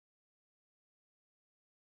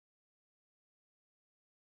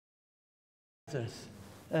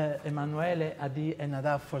Emanuele, Adi, and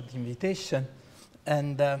Ada for the invitation.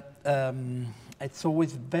 And it's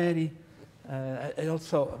always very,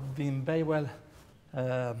 also been very well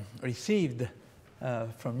received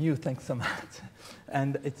from you. Thanks so much.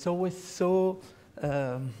 And it's always so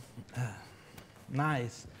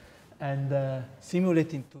nice and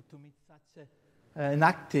stimulating to meet such an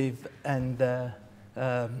active and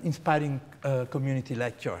inspiring community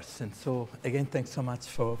like yours. And so, again, thanks so much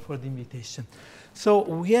for the invitation. So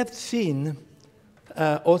we have seen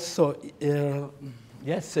also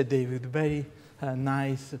yesterday with very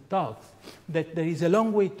nice talks that there is a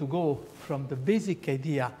long way to go from the basic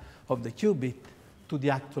idea of the qubit to the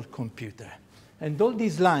actual computer. And all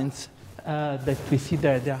these lines that we see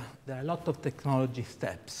there are a lot of technology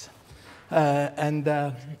steps.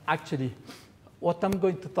 Actually, what I'm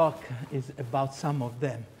going to talk is about some of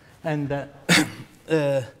them. And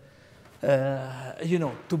you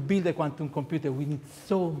know, to build a quantum computer, we need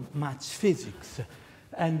so much physics.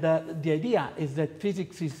 And the idea is that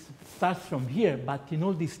physics starts from here, but in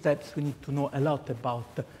all these steps, we need to know a lot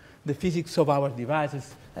about the physics of our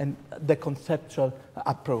devices and the conceptual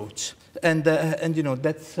approach. And you know,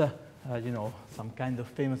 that's you know, some kind of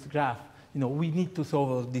famous graph. You know, we need to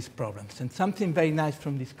solve all these problems. And something very nice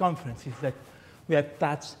from this conference is that we have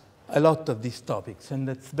touched a lot of these topics, and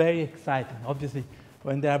that's very exciting. Obviously,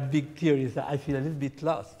 when there are big theories, I feel a little bit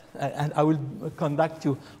lost. And I will conduct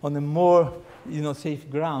you on a more, you know, safe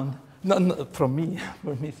ground, not from me,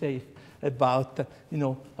 for me safe, about, you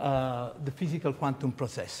know, the physical quantum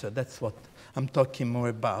processor. That's what I'm talking more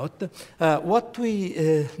about. What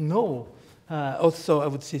we know, also I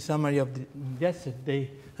would say summary of the yesterday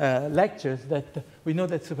lectures, that we know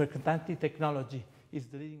that superconducting technology is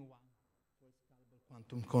the leading one for a scalable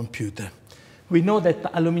quantum computer. We know that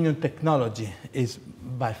aluminum technology is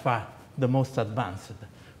by far the most advanced.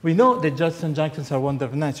 We know that Josephson Junctions are wonder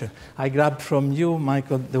of nature. I grabbed from you,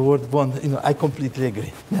 Michael, the word wonder. You know, I completely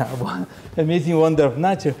agree. Yeah, amazing wonder of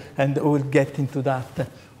nature, and we'll get into that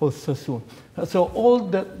also soon. So all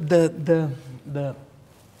the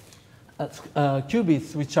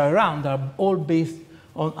qubits which are around are all based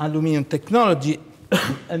on aluminum technology,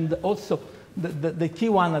 and also the key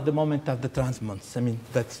one at the moment are the transmons. I mean,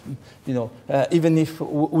 that's, you know, even if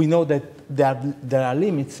we know that there are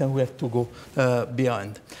limits and we have to go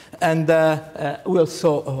beyond. And we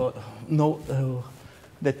also know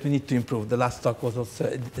that we need to improve. The last talk was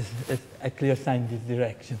also a clear sign in this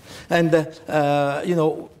direction. And, you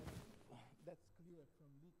know, that's clear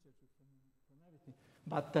from literature, from everything.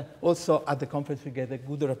 But also at the conference, we get a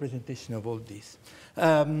good representation of all this.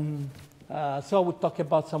 So we'll talk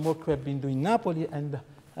about some work we have been doing in Napoli, and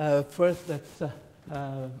first that's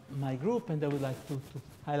my group, and I would like to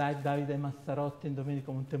highlight Davide Massarotti and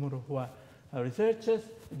Domenico Montemuro, who are researchers,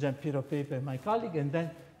 Giampiero Pepe, my colleague, and then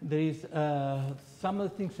there is some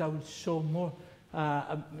of the things I will show more.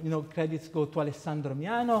 You know, credits go to Alessandro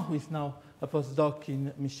Miano, who is now a postdoc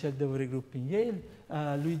in Michel Devoret Group in Yale,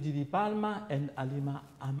 Luigi Di Palma, and Alima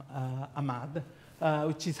Ahmad,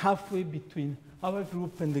 which is halfway between our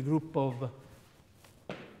group and the group of,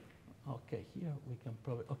 okay, here we can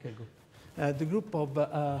probably, okay, good. The group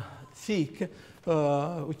of SEEK,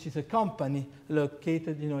 which is a company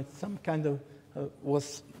located, you know, it's some kind of,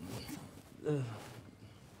 was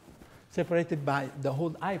separated by the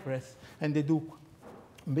whole iPress, and they do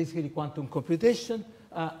basically quantum computation.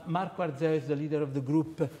 Marco Arzeo is the leader of the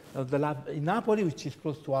group of the lab in Napoli, which is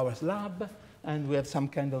close to our lab. And we have some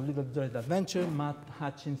kind of little joint adventure, Matt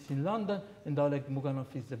Hutchins in London, and Oleg Muganov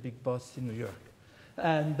is the big boss in New York.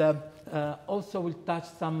 And also we'll touch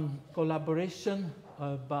some collaboration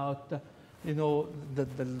about, you know,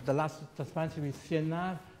 the last transparency with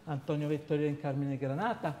CNR, Antonio Vettoria and Carmine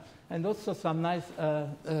Granata, and also some nice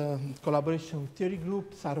collaboration with theory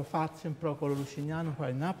groups, Saro Fazio and Procolo Lucignano, who are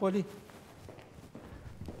in Napoli.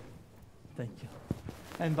 Thank you.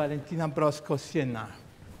 And Valentina Brosco, CNR.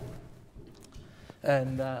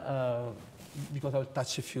 And because I'll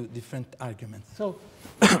touch a few different arguments. So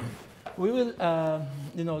we will,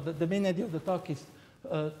 you know, the main idea of the talk is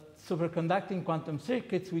superconducting quantum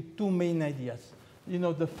circuits with two main ideas. You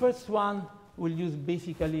know, the first one will use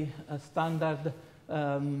basically a standard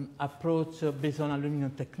approach based on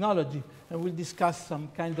aluminum technology, and we'll discuss some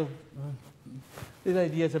kind of little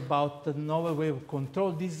ideas about the novel way of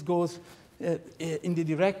control. This goes in the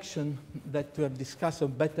direction that we have discussed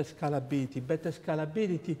of better scalability. Better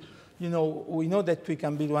scalability, you know, we know that we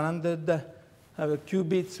can build 100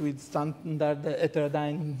 qubits with standard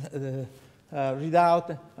heterodyne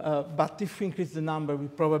readout, but if we increase the number, we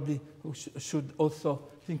probably should also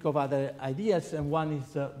think of other ideas, and one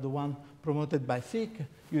is the one promoted by SIC,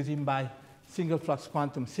 using by single flux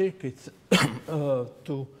quantum circuits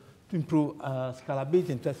to improve scalability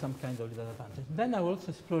and to have some kind of little advantage. Then I will also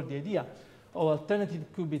explore the idea of alternative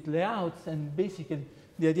qubit layouts and basically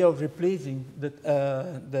the idea of replacing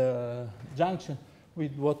the junction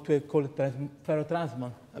with what we call a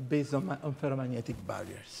ferrotransmon based on ferromagnetic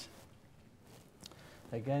barriers.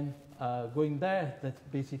 Again, going there, that's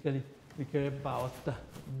basically we care about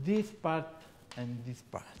this part and these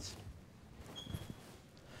parts.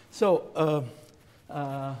 So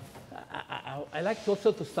I like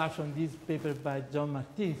also to start from this paper by John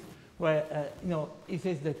Martins, where he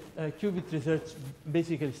says that qubit research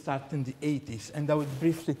basically started in the 80s, and I would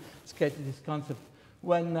briefly sketch this concept.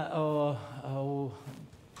 When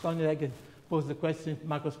Tony Leggett posed the question if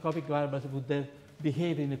macroscopic variables would they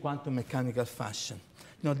behave in a quantum mechanical fashion.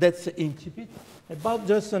 That's the incipit. About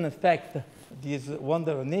Josephson effect, this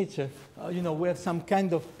wonder of nature, we have some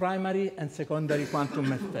kind of primary and secondary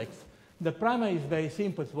quantum effects. The primary is very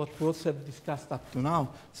simple. It's what we also have discussed up to now.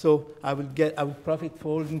 So I will profit for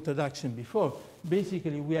all the introduction before.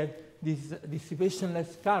 Basically, we have this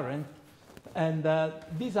dissipationless current, and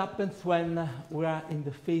this happens when we are in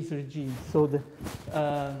the phase regime. So the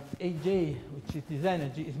AJ, which is this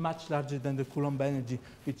energy, is much larger than the Coulomb energy,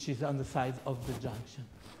 which is on the side of the junction.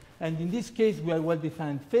 And in this case, we have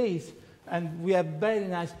well-defined phase, and we have very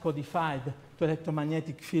nice codified to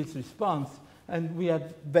electromagnetic fields response, and we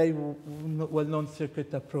have very well-known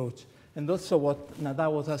circuit approach. And also what Nada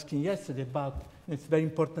was asking yesterday about, it's very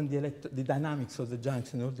important the dynamics of the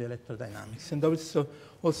junction, or the electrodynamics. And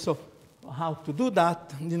also how to do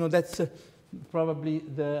that, that's probably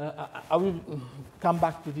I will come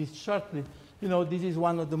back to this shortly. This is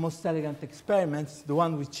one of the most elegant experiments, the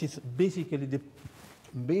one which is basically the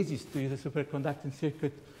basis to use a superconducting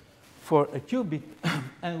circuit for a qubit,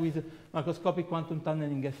 and with macroscopic quantum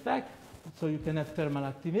tunneling effect. So you can have thermal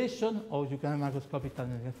activation, or you can have macroscopic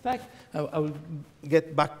tunneling effect. I will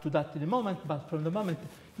get back to that in a moment, but from the moment,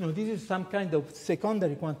 this is some kind of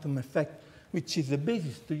secondary quantum effect, which is the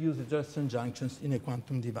basis to use the Josephson junctions in a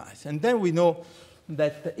quantum device. And then we know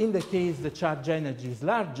that in the case the charge energy is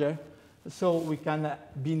larger, so we can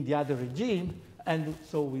be in the other regime, and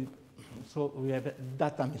so we have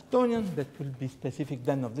that Hamiltonian that will be specific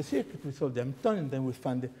then of the circuit. We solve the Hamiltonian, then we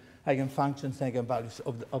find the eigenfunctions, eigenvalues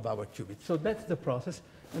of our qubit. So that's the process.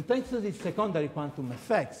 And thanks to these secondary quantum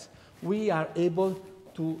effects, we are able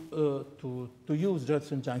to use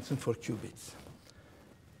Josephson junction for qubits.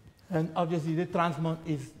 And obviously, the transmon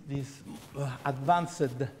is this advanced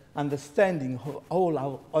understanding of all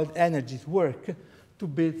our energies work to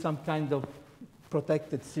build some kind of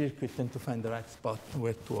protected circuit and to find the right spot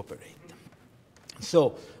where to operate.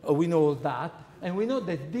 So we know that, and we know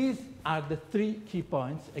that these are the three key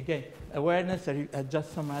points. Again, awareness, I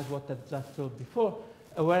just summarized what I just told before,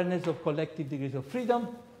 awareness of collective degrees of freedom,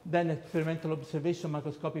 then experimental observation,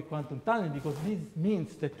 macroscopic quantum tunneling, because this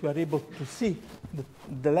means that we are able to see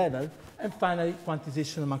the level, and finally,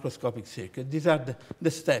 quantization of macroscopic circuit. These are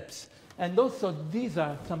the steps. And also, these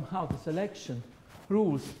are somehow the selection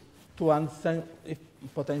rules to understand if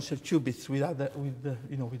potential qubits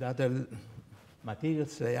with other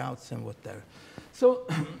materials, layouts, and whatever. So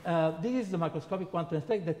this is the macroscopic quantum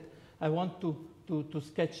effect that I want to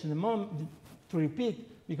sketch in a moment, to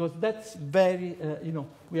repeat, because that's very,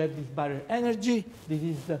 we have this barrier energy. This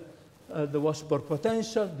is the washboard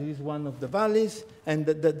potential. This is one of the valleys. And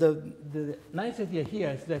the nice idea here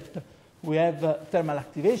is that we have thermal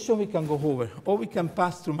activation we can go over, or we can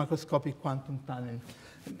pass through macroscopic quantum tunneling.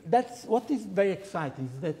 That's what is very exciting,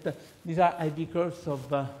 is that these are IV curves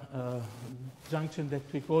of junction that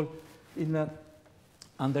we call in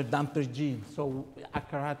under damped regime. So are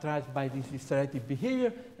characterized by this hysteretic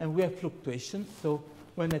behavior, and we have fluctuations. So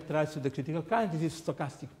when it rises to the critical current, this is a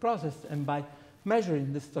stochastic process, and by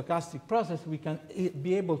measuring the stochastic process, we can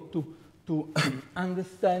be able to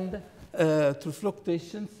understand through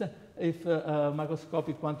fluctuations if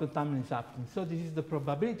macroscopic quantum tunneling is happening. So this is the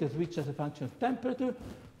probability of switch as a function of temperature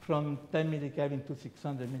from 10 millikelvin to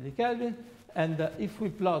 600 millikelvin. And if we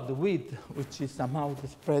plot the width, which is somehow the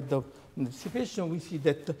spread of dissipation, we see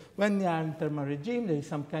that when we are in thermal regime, there is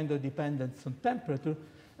some kind of dependence on temperature.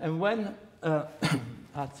 And when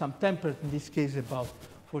at some temperature, in this case about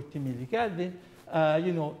 40 millikelvin,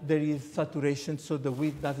 there is saturation, so the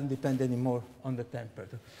width doesn't depend anymore on the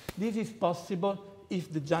temperature. This is possible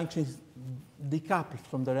if the junction is decoupled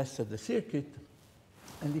from the rest of the circuit,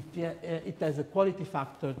 and it has a quality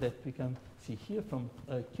factor that we can see here from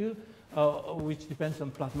Q, which depends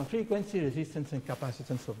on plasma frequency, resistance, and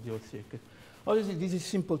capacitance of the whole circuit. Obviously, this is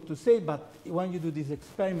simple to say, but when you do this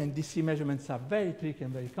experiment, DC measurements are very tricky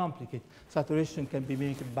and very complicated. Saturation can be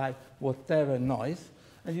made by whatever noise,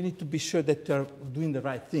 and you need to be sure that you're doing the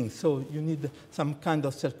right thing. So you need some kind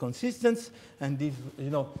of cell consistence, and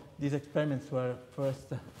these experiments were first,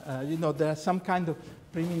 there are some kind of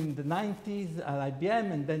premium in the 90s at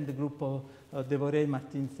IBM, and then the group of Devoré,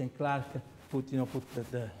 Martins, and Clark put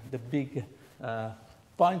the big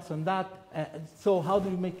points on that. So how do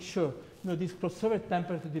you make sure? This crossover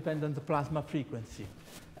temperature depends on the plasma frequency.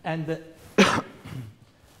 And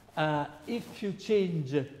if you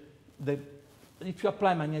change if you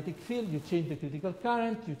apply magnetic field, you change the critical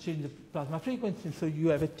current, you change the plasma frequency, so you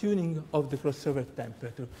have a tuning of the crossover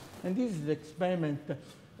temperature. And this is the experiment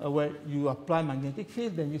where you apply magnetic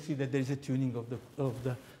field, and you see that there is a tuning of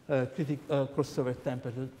the crossover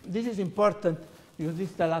temperature. This is important because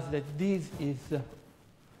this tells us that this is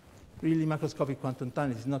really macroscopic quantum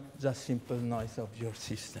tunnel. It's not just simple noise of your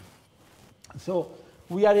system. So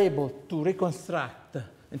we are able to reconstruct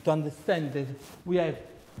and to understand that we have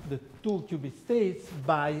the two qubit states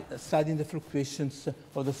by studying the fluctuations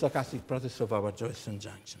of the stochastic process of our Josephson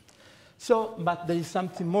junction. So, but there is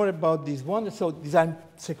something more about this one. So these are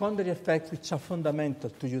secondary effects which are fundamental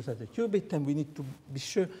to use as a qubit, and we need to be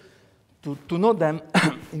sure to know them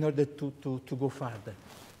in order to go further.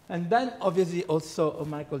 And then, obviously, also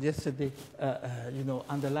Michael yesterday,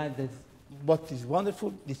 underlined that what is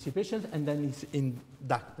wonderful, dissipation, and then is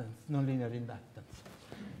inductance, nonlinear inductance.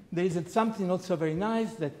 There is something also very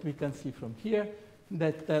nice that we can see from here,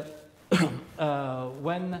 that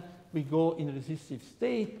when we go in a resistive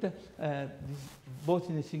state, both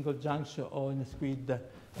in a single junction or in a squid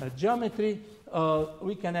geometry,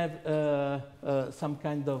 we can have some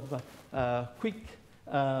kind of quick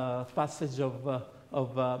passage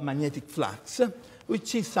of magnetic flux,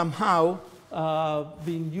 which is somehow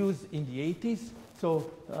being used in the 80s.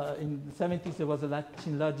 So in the 70s, there was a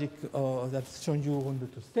latching logic that's shown you on the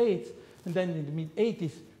two states. And then in the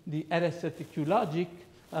mid-80s, the RS30Q logic,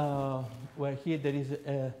 where here there is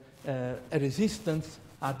a resistance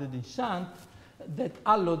added in shunt that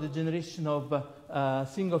allow the generation of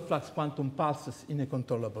single flux quantum pulses in a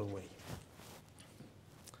controllable way.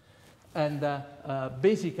 And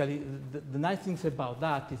basically, the nice things about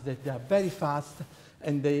that is that they are very fast,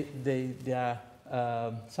 and they are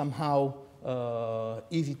somehow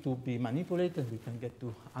easy to be manipulated. We can get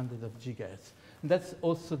to hundreds of gigahertz. And that's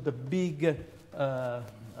also the big,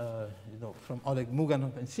 from Oleg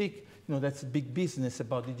Muganov and Sik, that's big business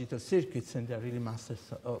about digital circuits, and they're really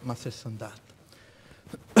masters on that.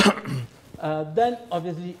 Then,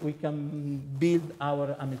 obviously, we can build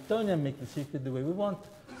our Hamiltonian, make the circuit the way we want.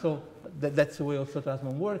 So that's the way also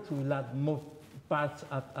Transmon works. We'll add more parts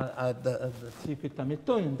at the circuit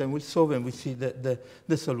Hamiltonian, then we'll solve and we see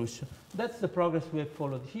the solution. That's the progress we have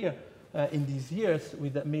followed here in these years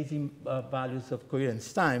with amazing values of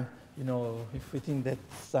coherence time. If we think that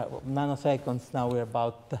nanoseconds, now we're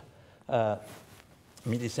about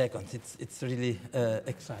milliseconds. It's really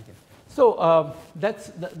exciting. So that's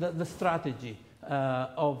the strategy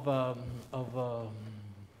of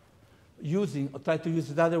using, or try to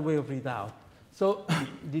use another way of readout. So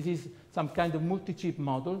this is some kind of multi-chip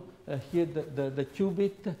model. Here the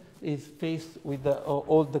qubit is faced with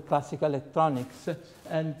all the classical electronics.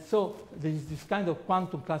 And so there is this kind of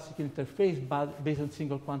quantum classical interface based on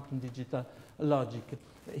single quantum digital logic.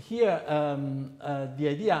 Here, the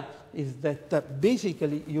idea is that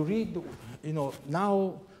basically you read,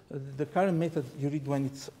 now the current method, you read when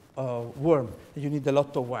it's warm. You need a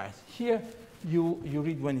lot of wires. Here, you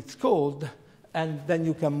read when it's cold, and then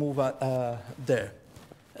you can move there.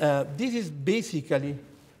 This is basically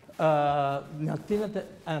an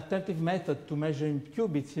alternative method to measuring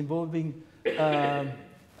qubits involving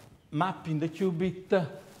mapping the qubit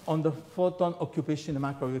on the photon occupation in the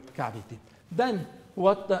microwave cavity. Then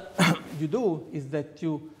what you do is that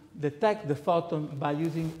you detect the photon by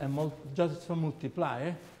using a Josephson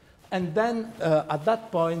multiplier, and then at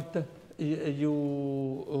that point you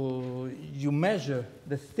measure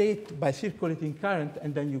the state by circulating current,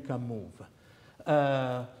 and then you can move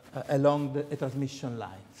along a transmission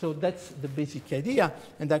line. So that's the basic idea,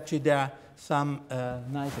 and actually there are some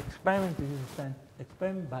nice experiments. This is an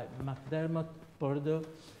experiment by McDermott, Bordeaux,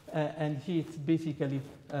 and here it's basically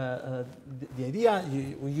the idea.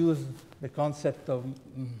 We use the concept of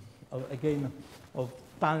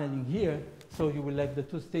tunneling here, so you will have the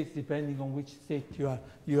two states depending on which state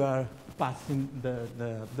you are passing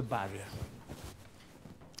the barrier.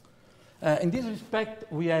 In this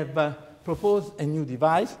respect, we have proposed a new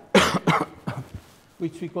device,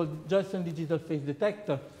 which we call Josephson Digital Phase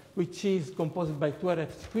Detector. which is composed by two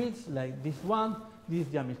RF squares, like this one. This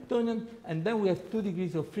is the Hamiltonian. And then we have 2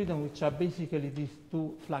 degrees of freedom, which are basically these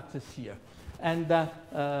 2 fluxes here. And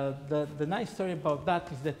the nice story about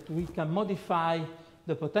that is that we can modify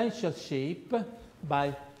the potential shape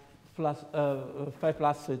by phi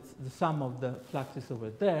plus, so it's the sum of the fluxes over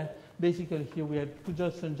there. Basically, here we have 2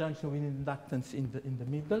 Josephson junctions with inductance in the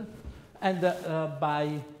middle. And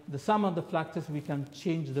by the sum of the fluxes, we can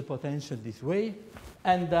change the potential this way.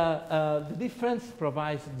 And the difference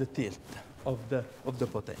provides the tilt of the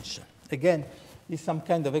potential. Again, it's some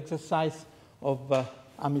kind of exercise of the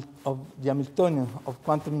Hamiltonian of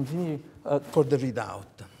quantum engineering for the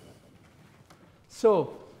readout.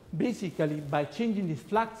 So basically, by changing these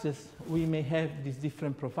fluxes, we may have these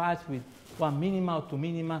different profiles with 1 minima, 2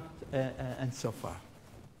 minima, and so far.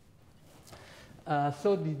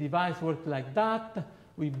 So the device works like that.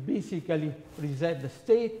 We basically reset the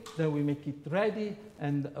state, then we make it ready,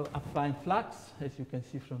 and applying flux, as you can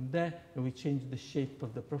see from there, and we change the shape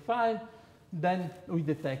of the profile. Then we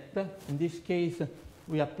detect. In this case,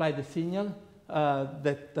 we apply the signal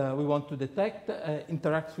that we want to detect,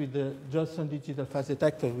 interacts with the Josephson digital phase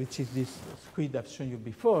detector, which is this squid I've shown you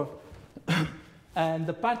before. And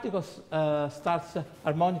the particle starts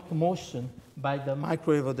harmonic motion by the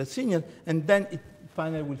microwave of the signal, and then it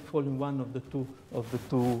finally will fall in one of the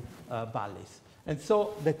two valleys. And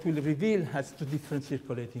so that will reveal has 2 different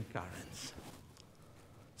circulating currents.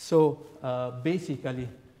 So basically,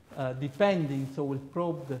 depending, so we'll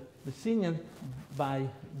probe the signal by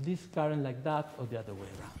this current like that or the other way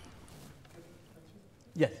around.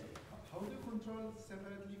 Yes? How do you control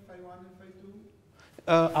separately phi 1 and phi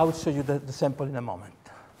 2? I will show you the sample in a moment.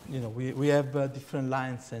 You know, we have different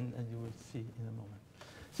lines, and you will see in a moment.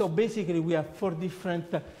 So basically, we have 4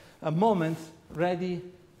 different moments ready,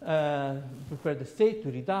 prepare the state,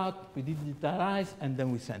 we read out, we digitalize, and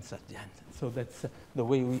then we sense at the end. So that's the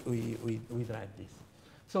way we drive this.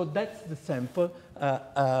 So that's the sample.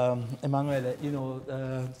 Emanuele, you know,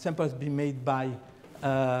 sample has been made by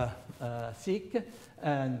SIC,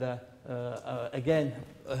 and again,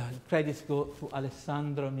 credits go to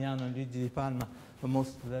Alessandro Miano and Luigi Di Palma, for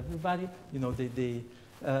most of everybody. You know,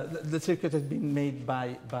 the circuit has been made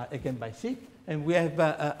again by SIC, and we have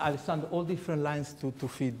Alessandro all different lines to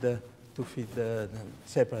feed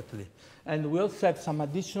separately. And we also have some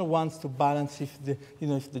additional ones to balance if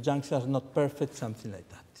the junctions are not perfect, something like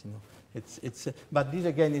that. You know, but this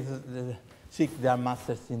again is SIC. They are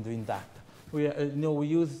masters in doing that. We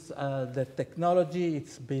use the technology.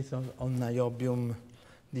 It's based on niobium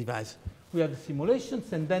device. We have the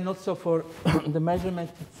simulations, and then also for the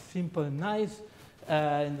measurement, it's simple and nice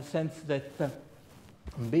in the sense that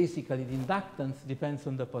basically the inductance depends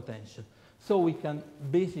on the potential. So we can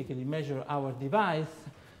basically measure our device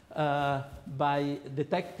by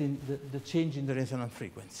detecting the change in the resonant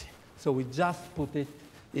frequency. So we just put it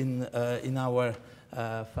in our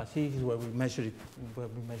facilities where we measure it, where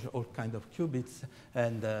we measure all kinds of qubits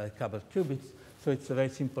and coupled qubits. So it's a very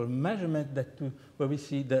simple measurement that where we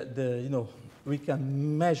see we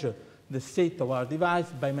can measure the state of our device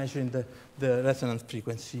by measuring the resonance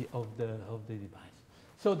frequency of the device.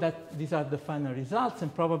 So these are the final results,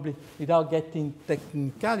 and probably without getting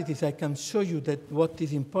technicalities, I can show you that what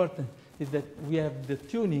is important is that we have the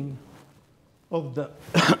tuning of the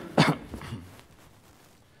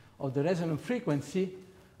of the resonant frequency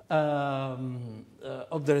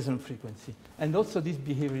and also this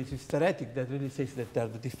behavior is hysteretic. That really says that there are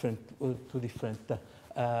two different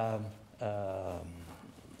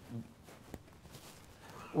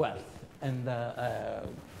wealth and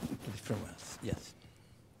two different wealths. Yes.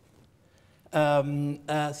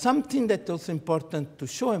 Something that's also important to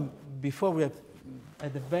show, and before we have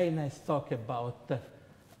had a very nice talk about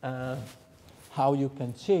how you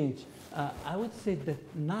can change. I would say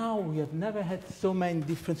that now we have never had so many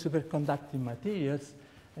different superconducting materials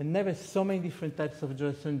and never so many different types of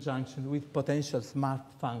Josephson junctions with potential smart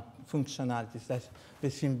functionalities as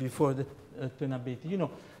we've seen before the tunability. You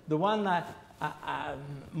know, the one I'm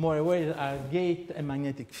more aware are gate and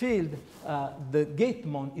magnetic field. The gate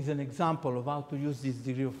mon is an example of how to use this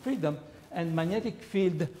degree of freedom. And magnetic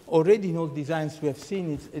field, already in all designs we have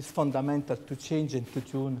seen, is fundamental to change and to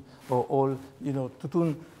tune to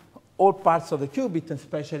tune all parts of the qubit, and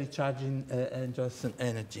especially charging and Josephson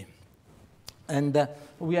energy. And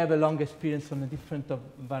we have a long experience on a different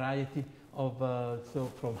variety of, so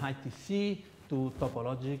from ITC to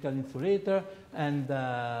topological insulator and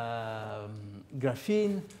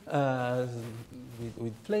graphene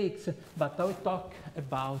with flakes. But I will talk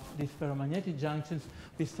about these ferromagnetic junctions.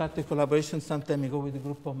 We started collaboration some time ago with a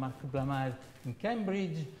group of Mark Blameyer in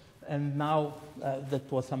Cambridge, and now that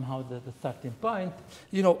was somehow the starting point.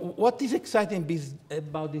 You know, what is exciting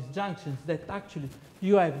about these junctions that actually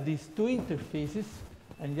you have these two interfaces,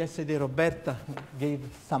 and yesterday Roberta gave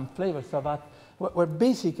some flavors of that, where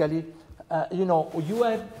basically, you know, you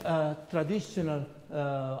have traditional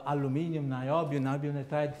aluminum, niobium, niobium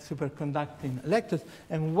nitride superconducting electrodes,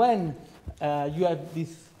 and when you have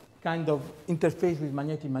this kind of interface with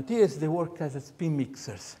magnetic materials, they work as spin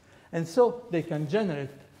mixers. And so they can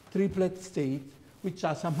generate triplet states which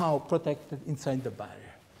are somehow protected inside the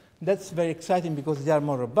barrier. That's very exciting because they are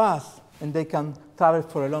more robust and they can travel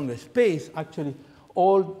for a longer space. Actually,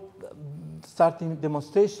 all starting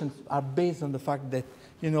demonstrations are based on the fact that,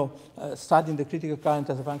 you know, studying the critical current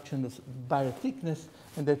as a function of barrier thickness,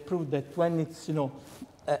 and they prove that when it's, you know,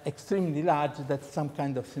 extremely large, that's some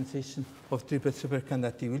kind of sensation of triplet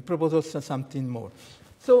superconductivity. We'll propose also something more.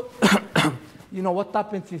 So, you know, what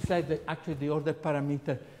happens is that actually the order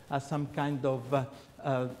parameter has some kind of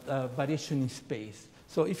variation in space.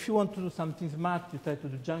 So if you want to do something smart, you try to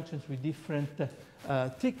do junctions with different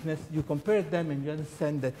thickness, you compare them, and you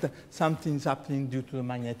understand that something is happening due to the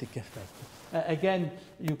magnetic effect. Again,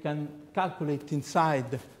 you can calculate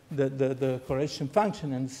inside the correlation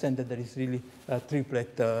function and understand that there is really a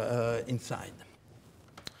triplet inside.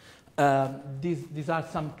 These are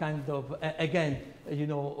some kind of, again, you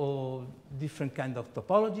know, different kind of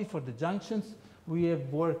topology for the junctions. We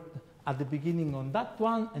have worked at the beginning on that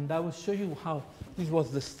one, and I will show you how this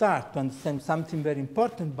was the start to understand something very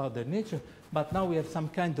important about their nature. But now we have some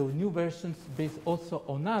kind of new versions based also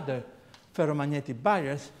on other ferromagnetic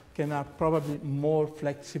barriers that are probably more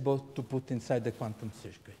flexible to put inside the quantum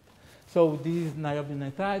circuit. So this is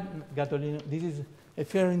niobium nitride, gadolinium. This is a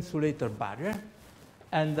ferroinsulator barrier.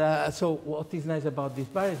 And so what is nice about this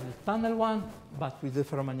barrier is the tunnel one, but with the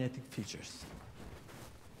ferromagnetic features.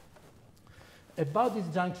 About these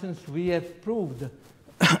junctions, we have proved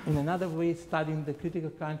in another way, studying the critical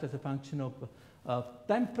current as a function of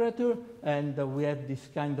temperature, and we have this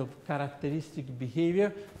kind of characteristic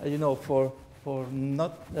behavior. You know, for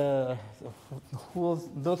not those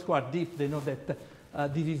who are deep, they know that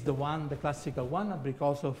this is the one, the classical one,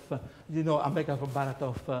 because of you know,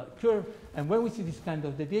 Ambekov-Baratov curve. And when we see this kind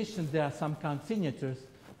of deviation, there are some count signatures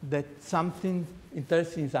that something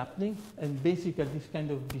interesting is happening, and basically this kind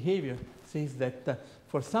of behavior says that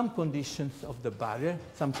for some conditions of the barrier,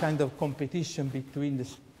 some kind of competition between the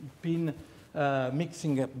spin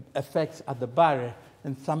mixing effects at the barrier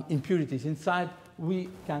and some impurities inside, we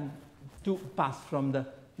can pass from the,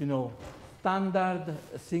 you know, standard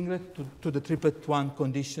singlet to the triplet one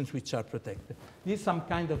conditions which are protected. This is some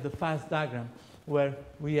kind of the fast diagram where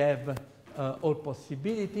we have all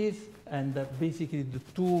possibilities, and basically the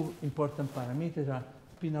two important parameters are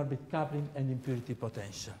spin orbit coupling and impurity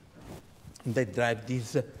potential. And they drive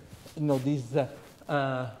this, you know, this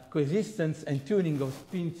coexistence and tuning of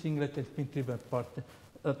spin singlet and spin triplet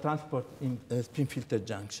transport in spin filter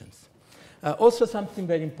junctions. Also something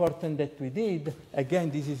very important that we did, again,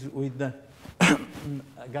 this is with the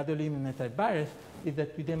gadolinium nitride barriers, is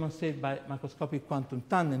that we demonstrate by macroscopic quantum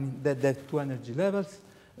tunneling that they have two energy levels.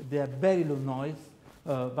 They have very low noise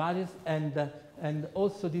values, and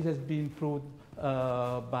also this has been proved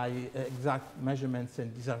by exact measurements,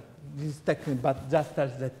 and this is technical, but just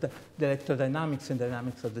as that the electrodynamics and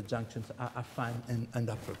dynamics of the junctions are fine and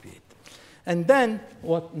appropriate. And then,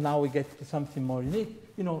 now we get to something more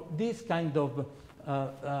unique. You know, this kind of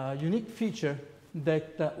unique feature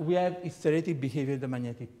that we have hysteretic behavior of the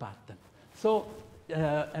magnetic pattern. So,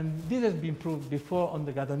 and this has been proved before on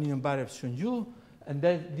the gadolinium barrier I've shown you, and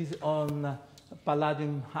then this on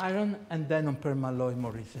palladium iron, and then on permalloy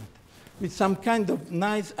more recent. With some kind of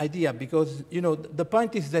nice idea, because, you know, the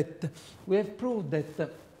point is that we have proved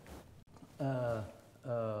that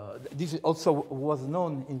this also was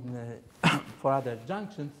known in, for other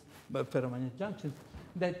junctions, ferromagnetic junctions,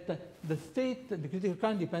 that the state, the critical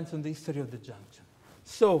current depends on the history of the junction.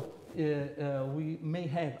 So we may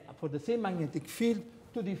have, for the same magnetic field,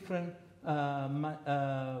 two different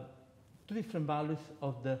values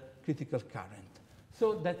of the critical current.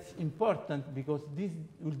 So that's important because this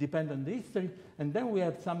will depend on the history, and then we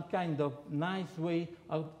have some kind of nice way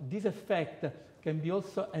of this effect can be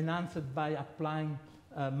also enhanced by applying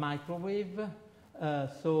microwave.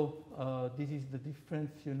 So this is the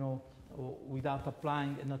difference, you know, without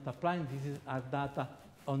applying and not applying. This is our data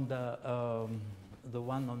on the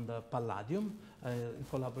one on the palladium, in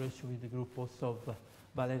collaboration with the group also of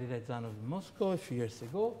Valery Rezanov in Moscow a few years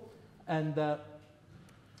ago.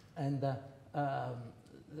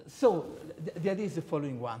 So the idea is the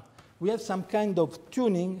following one. We have some kind of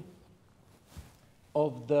tuning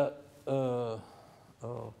of the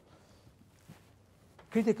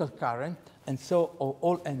critical current, and so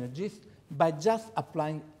all energies, by just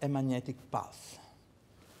applying a magnetic pulse.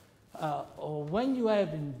 When you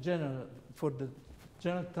have in general, for the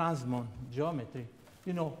general transmon geometry,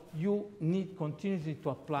 you need continuously to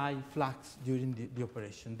apply flux during the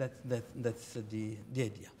operation. That's the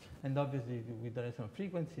idea. And obviously, with the resonant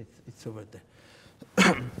frequency, it's over there.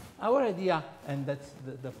 Our idea, and that's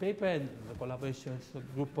the paper and the collaboration with a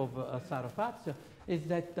group of Saro Fazio, is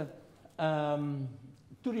that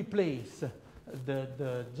to replace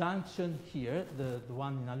the junction here, the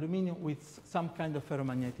one in aluminum, with some kind of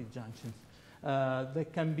ferromagnetic junctions. They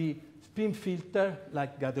can be spin filter,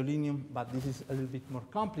 like gadolinium, but this is a little bit more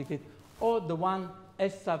complicated, or the one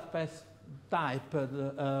S-S type,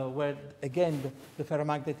 where, again, the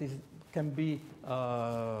ferromagnetism can be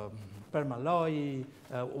permalloy,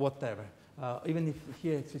 whatever. Even if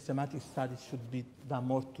here systematic studies should be done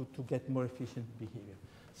more to get more efficient behavior.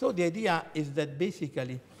 So the idea is that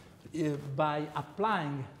basically, by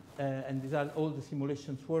applying, and these are all the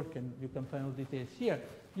simulations work, and you can find all details here,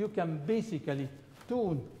 you can basically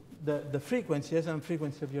tune the frequency, resonant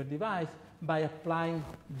frequency of your device by applying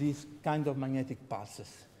these kind of magnetic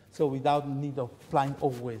pulses. So without need of applying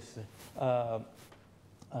always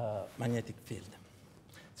magnetic field.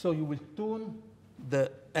 So you will tune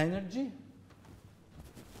the energy,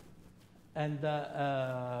 and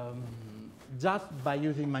just by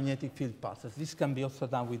using magnetic field pulses. This can be also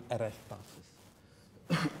done with RF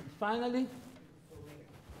pulses. Finally,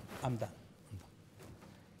 I'm done.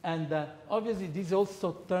 And obviously, this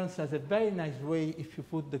also turns as a very nice way if you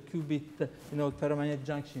put the qubit, ferromagnetic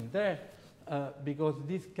junction there, because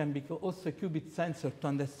this can be also a qubit sensor to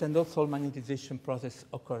understand also all magnetization process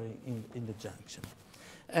occurring in the junction.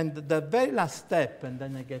 And the very last step, and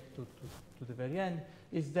then I get to the very end,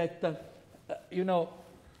 is that,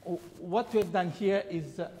 what we have done here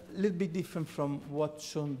is a little bit different from what's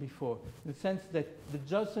shown before, in the sense that the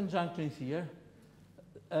Josephson junction is here,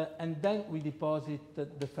 and then we deposit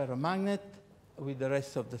the ferromagnet with the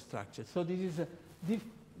rest of the structure. So this is a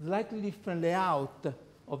slightly different layout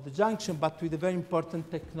of the junction, but with a very important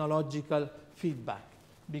technological feedback,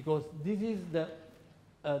 because this is the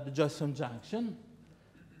Josephson junction,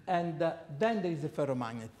 and then there is a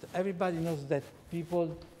ferromagnet. Everybody knows that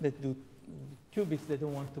people that do qubits, they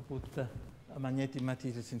don't want to put magnetic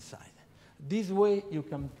materials inside. This way, you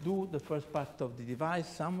can do the first part of the device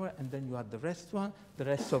somewhere, and then you add the rest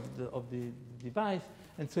of the device,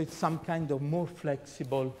 and so it's some kind of more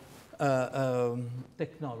flexible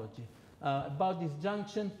technology. About these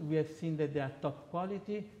junctions, we have seen that they are top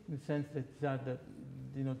quality, in the sense that these are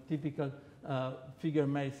the typical figure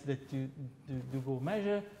merits that you go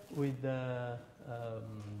measure with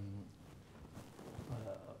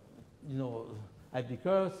IV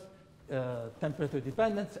curves, temperature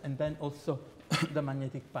dependence, and then also the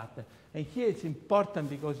magnetic pattern. And here it's important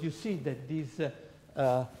because you see that this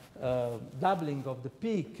doubling of the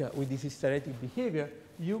peak with this hysteretic behavior,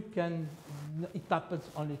 it happens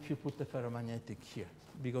only if you put the ferromagnetic here,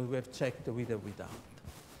 because we have checked with or without.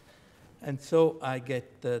 And so I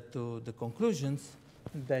get to the conclusions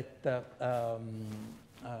that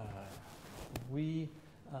we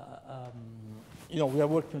are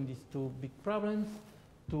working on these two big problems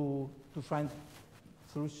to find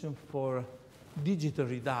solution for digital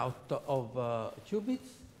readout of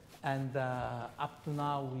qubits. And up to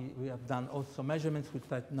now, we have done also measurements. We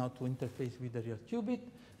try now to interface with the real qubit.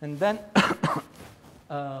 And then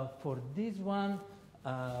for this one,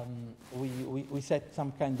 we set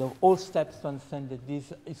some kind of all steps to understand that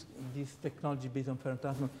this technology based on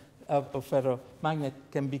ferromagnet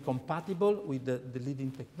can be compatible with the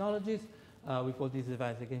leading technologies. We call this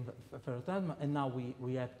device again ferrotasma, and now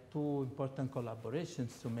we have two important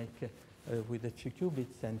collaborations to make with a few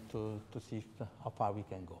qubits and to see how far we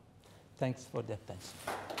can go. Thanks for the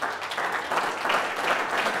attention.